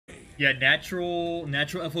Yeah, natural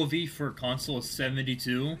FOV for console is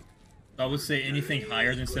 72. So I would say anything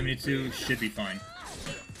higher than 72 should be fine.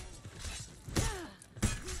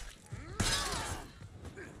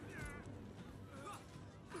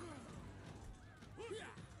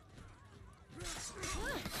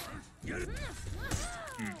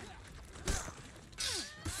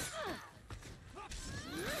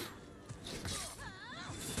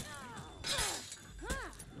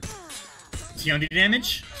 Т9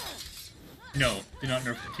 damage? No, do not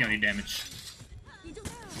nerf Т9 damage.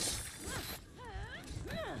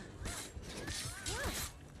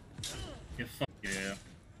 Yeah, fuck yeah.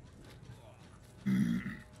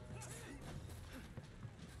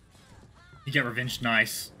 You get revenge,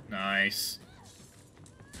 nice. Nice.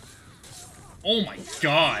 Oh my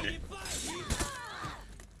god!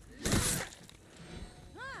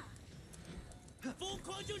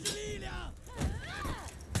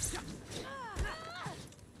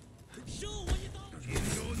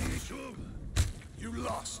 You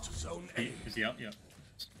lost zone A. Is he out? Yeah.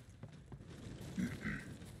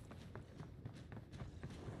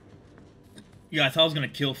 Yeah, I thought I was gonna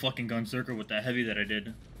kill fucking Gunzerker with that heavy that I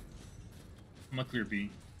did. I'm a clear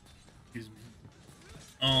B. Excuse me.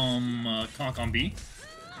 Conk on B.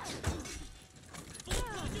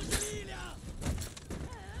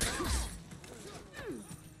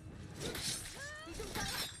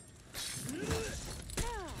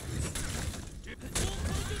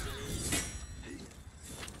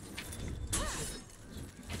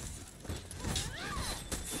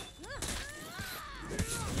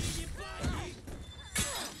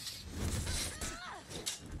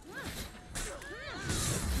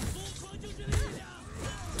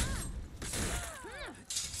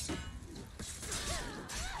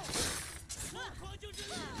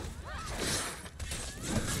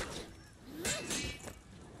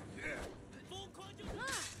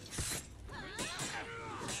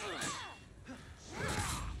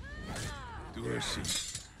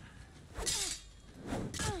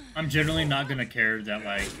 I'm generally not gonna care that,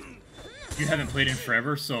 like, you haven't played in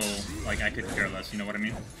forever, so, like, I could care less, you know what I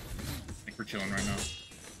mean? Like, we're chilling right now.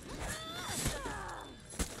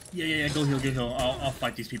 Yeah, go heal. I'll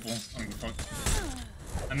fight these people. I don't give a fuck.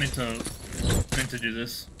 I meant to do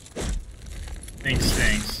this.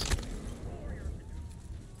 Thanks.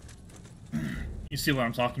 You see what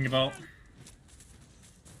I'm talking about?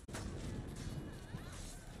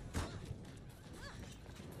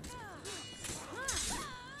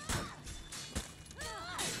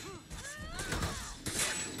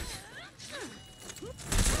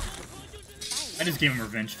 I just gave him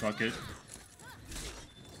revenge, fuck it.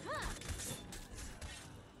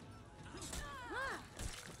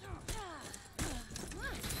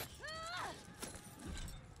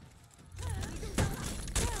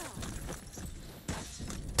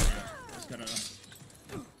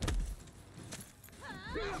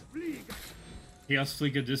 He has to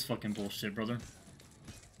get this fucking bullshit, brother.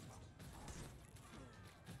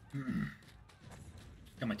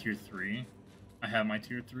 Got my tier 3. I have my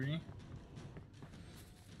tier 3.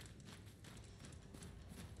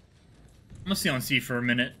 I'm gonna stay on C for a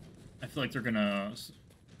minute. I feel like they're gonna...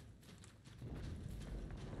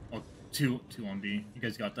 Oh, two on B. You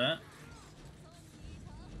guys got that?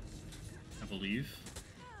 I believe.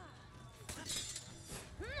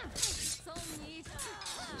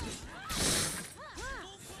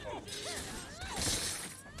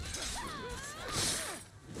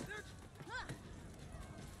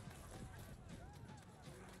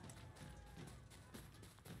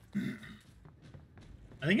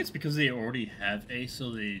 I think it's because they already have A,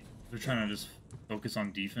 so they're trying to just focus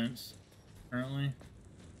on defense currently.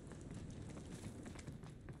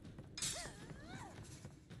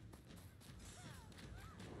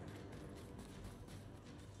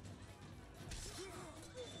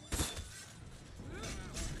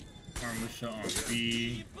 Armusha on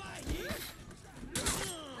B.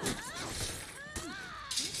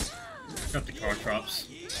 Got the car drops.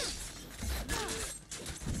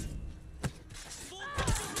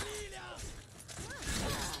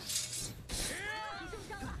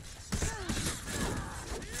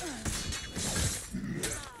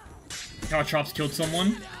 Caltrops killed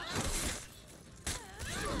someone.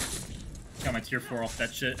 Got my tier 4 off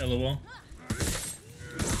that shit, LOL.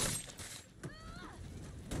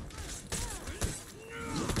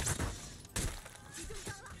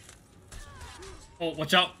 Oh,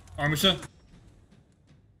 watch out, Armusha.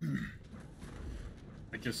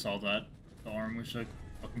 I just saw that. The Armusha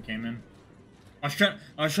fucking came in. I was trying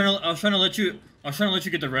to let you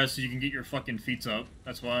get the rest so you can get your fucking feet up.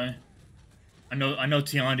 That's why. I know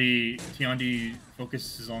Т9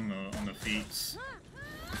 focuses on the feats.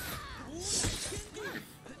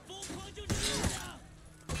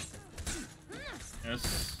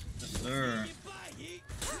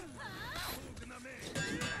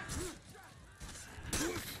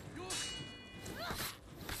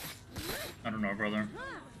 I don't know, brother.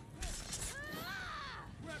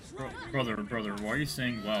 Brother, why are you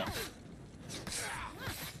saying well?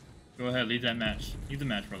 Go ahead, leave that match. Leave the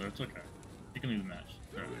match, brother. It's okay. You can leave the match.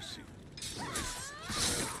 There.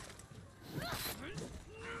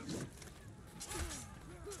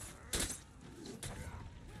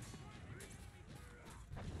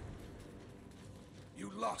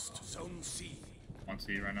 You lost Zone C. On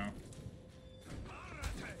C right now.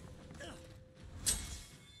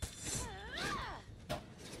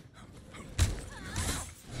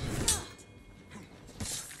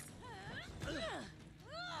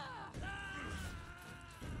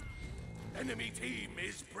 Enemy team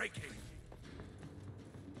is breaking.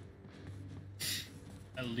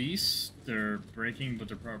 At least they're breaking, but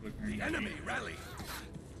they're probably The enemy rally.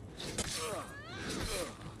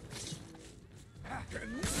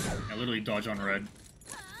 I literally dodge on red.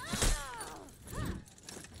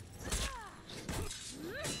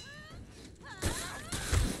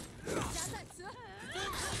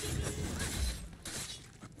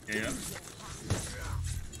 Yeah.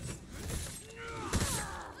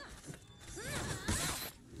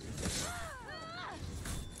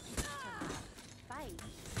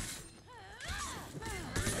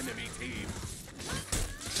 Enemy team.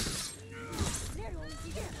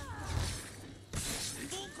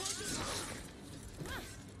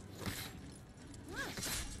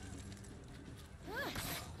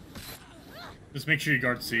 Just make sure you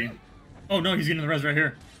guard C. Oh no, he's getting the res right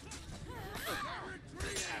here.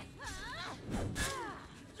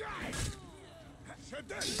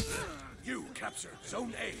 You capture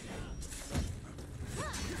Zone A.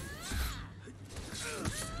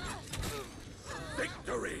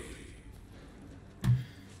 Victory.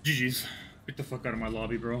 GG's. Get the fuck out of my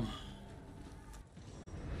lobby, bro.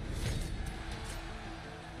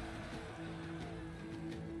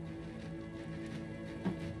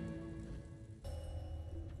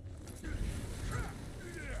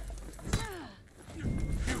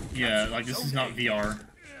 Yeah, like this is not VR.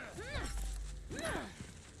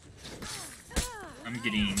 I'm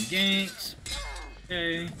getting ganked.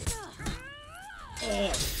 Okay.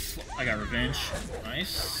 Oh, I got revenge.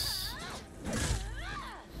 Nice.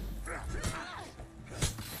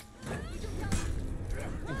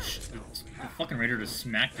 Oh shit. The fucking Raider just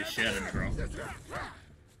smacked the shit out of me, bro.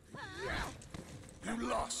 You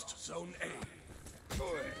lost Zone A.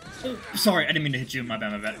 Oh, sorry, I didn't mean to hit you. My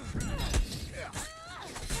bad, my bad.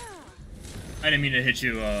 I didn't mean to hit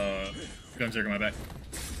you, Gunzerker, my back.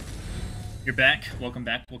 You're back. Welcome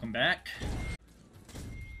back. Welcome back.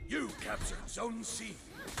 You captured Zone C.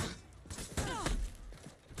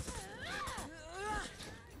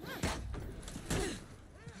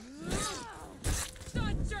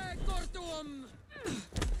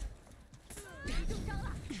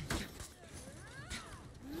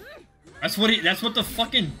 That's what the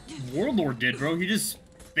fucking Warlord did, bro. He just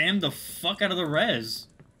spammed the fuck out of the res.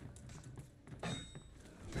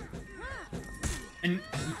 And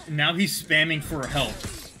now he's spamming for help.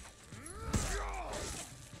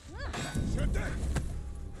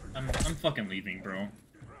 I'm fucking leaving, bro.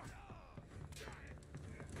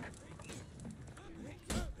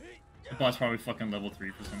 The bot's probably fucking level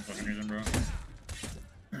 3 for some fucking reason, bro.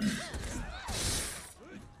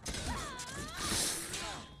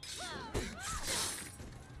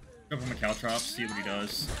 Go from a Caltrop, see what he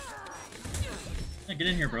does. Yeah, get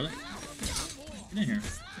in here, brother. Get in here.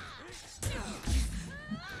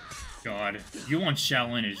 God, you on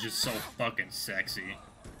Shaolin is just so fucking sexy.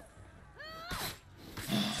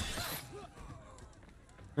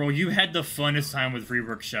 Bro, you had the funnest time with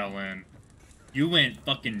rework Shaolin. You went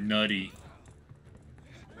fucking nutty.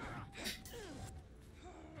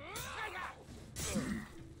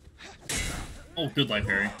 Oh, good life,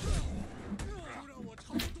 Harry.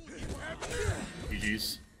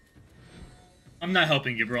 GG's. I'm not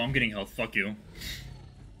helping you, bro. I'm getting health. Fuck you.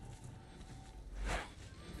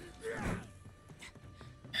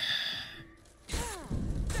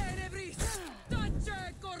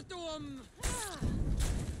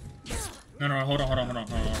 No, hold on.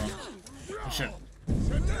 Oh, shit.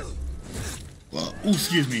 Whoa. Ooh,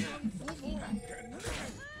 excuse me.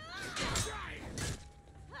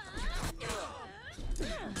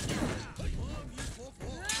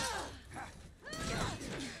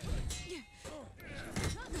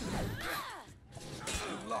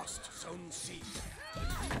 You lost Zone C.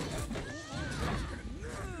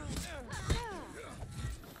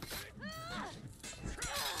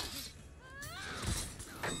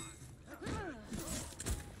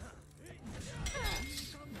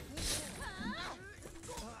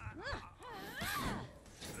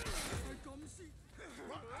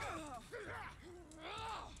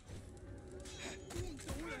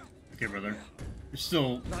 Okay, brother. You're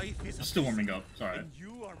still warming up. It's alright.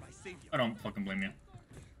 I don't fucking blame you.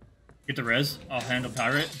 Get the res. I'll handle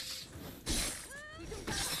pirate.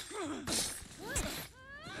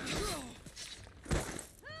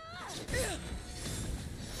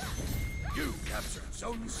 You captured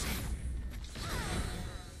Zone C.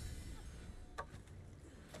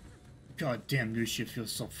 God damn, Nuxia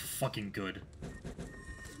feels so fucking good.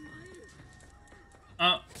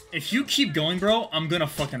 If you keep going, bro, I'm gonna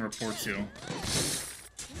fucking report you.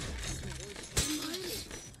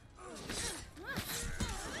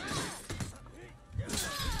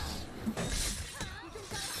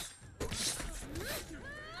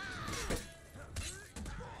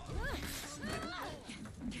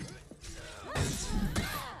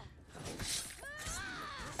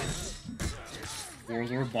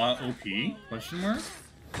 Warlord bot OP? Question mark?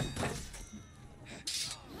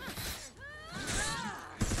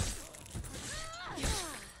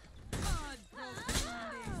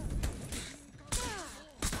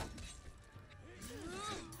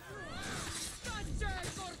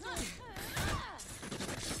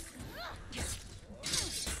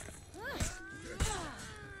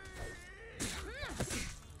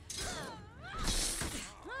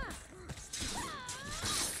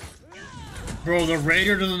 Bro, the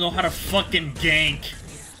Raider doesn't know how to fucking gank.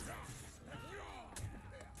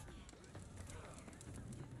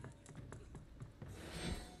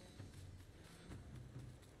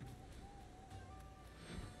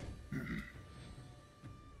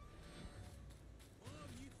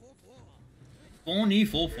 Phony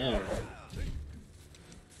full.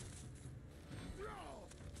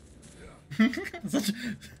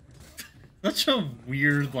 Such a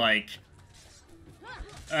weird, like...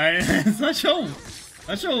 such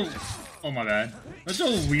a, oh my bad. Such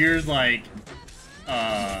a weird, like,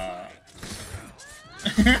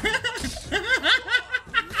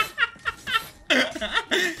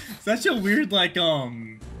 such a weird, like,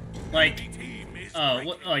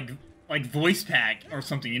 like voice pack or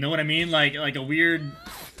something, you know what I mean? Like a weird,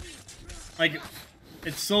 like,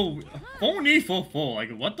 it's so, phony full,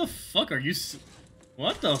 like, what the fuck are you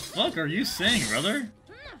saying, brother?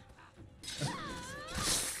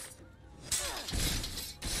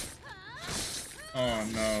 Oh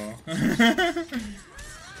no.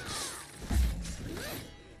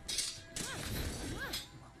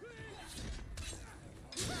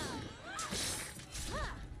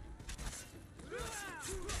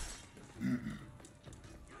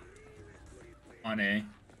 On A.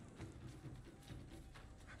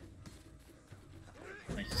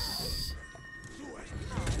 Nice.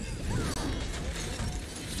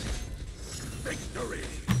 Victory.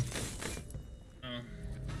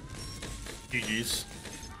 GG's.